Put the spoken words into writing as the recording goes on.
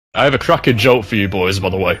I have a cracking joke for you boys, by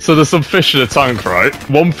the way. So there's some fish in a tank, right?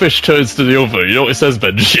 One fish turns to the other. You know what it says,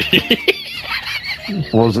 Benji?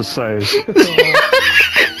 What does it say?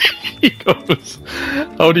 He goes,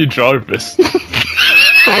 how do you drive this?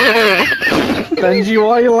 Benji,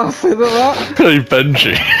 why are you laughing at that? Hey,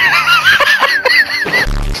 Benji.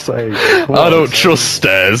 Say, I don't trust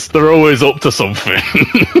stairs. They're always up to something.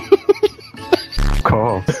 Of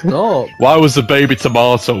course. Stop. Why was the baby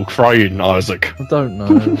tomato crying, Isaac? I don't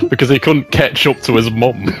know. Because he couldn't catch up to his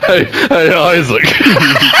mum. Hey, Isaac.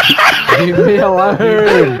 Leave me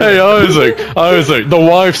alone. Hey, Isaac. The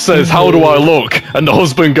wife says, how do I look? And the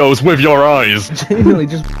husband goes, with your eyes. Genuinely,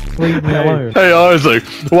 just leave me alone. Hey, Isaac,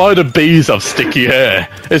 why do bees have sticky hair?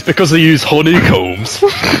 It's because they use honeycombs.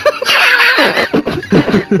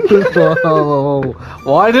 Oh,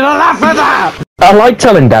 why did I laugh at that? I like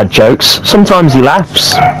telling dad jokes. Sometimes he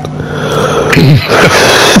laughs.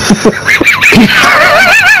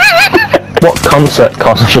 What concert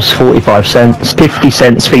costs just 45 cents? 50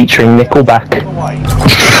 cents featuring Nickelback.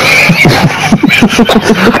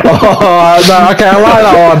 Oh, no, okay, I like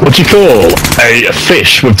that one. What do you call a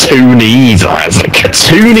fish with two knees, Isaac? A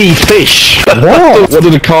two-knee fish. What? What do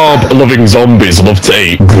the carb-loving zombies love to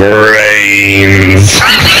eat? Brains.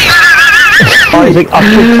 Isaac, I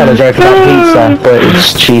could tell a joke about pizza, but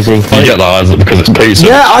it's cheesy. You get that, Isaac, because it's pizza.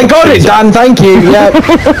 Yeah, I got it, Dan, thank you. Yeah.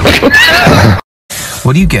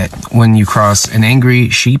 What do you get when you cross an angry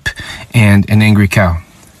sheep and an angry cow?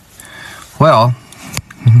 Well,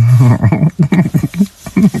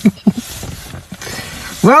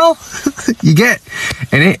 you get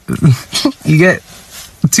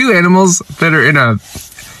two animals that are in a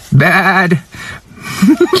bad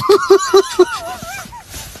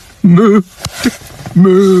mood.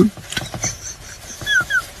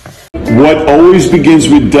 What always begins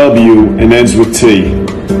with W and ends with T?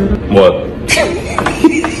 What?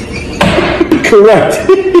 Correct.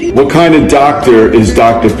 What kind of doctor is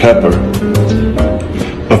Dr. Pepper?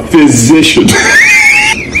 A physician.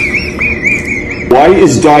 Why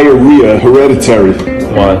is diarrhea hereditary?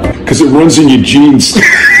 Why? Because it runs in your genes.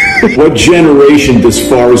 What generation does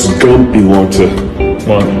Forrest Gump belong to?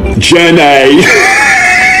 What? Gen A.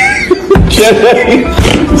 Gen A.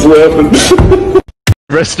 He's laughing.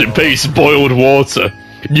 Rest in peace, boiled water.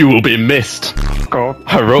 You will be missed. God.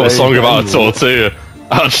 I wrote a song about a tortilla.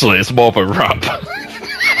 Actually, it's more of a rap.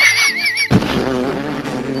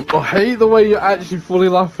 I hate the way you're actually fully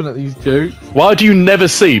laughing at these jokes. Why do you never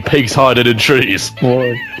see pigs hiding in trees?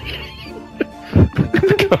 Why?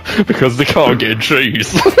 Because they can't get in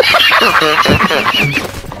trees. That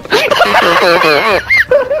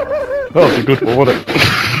was a good one, wasn't it?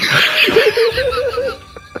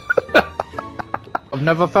 I've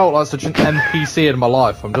never felt like such an NPC in my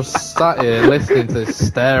life. I'm just sat here listening to this,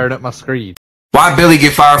 staring at my screen. Why Billy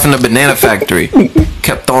get fired from the banana factory?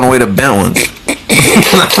 Kept throwing away the bent ones.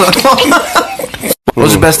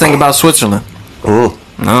 What's the best thing about Switzerland? I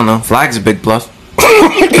don't know. Flag's a big plus.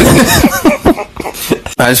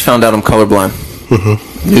 I just found out I'm colorblind.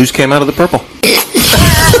 News came out of the purple.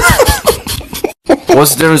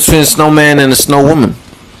 What's the difference between a snowman and a snow woman?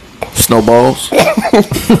 Snowballs.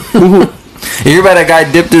 You hear about that guy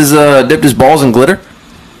dipped his balls in glitter?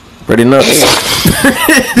 Pretty nuts.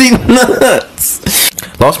 Pretty nuts.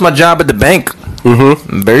 Lost my job at the bank.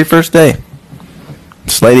 Very first day.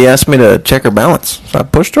 This lady asked me to check her balance, so I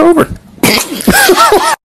pushed her over.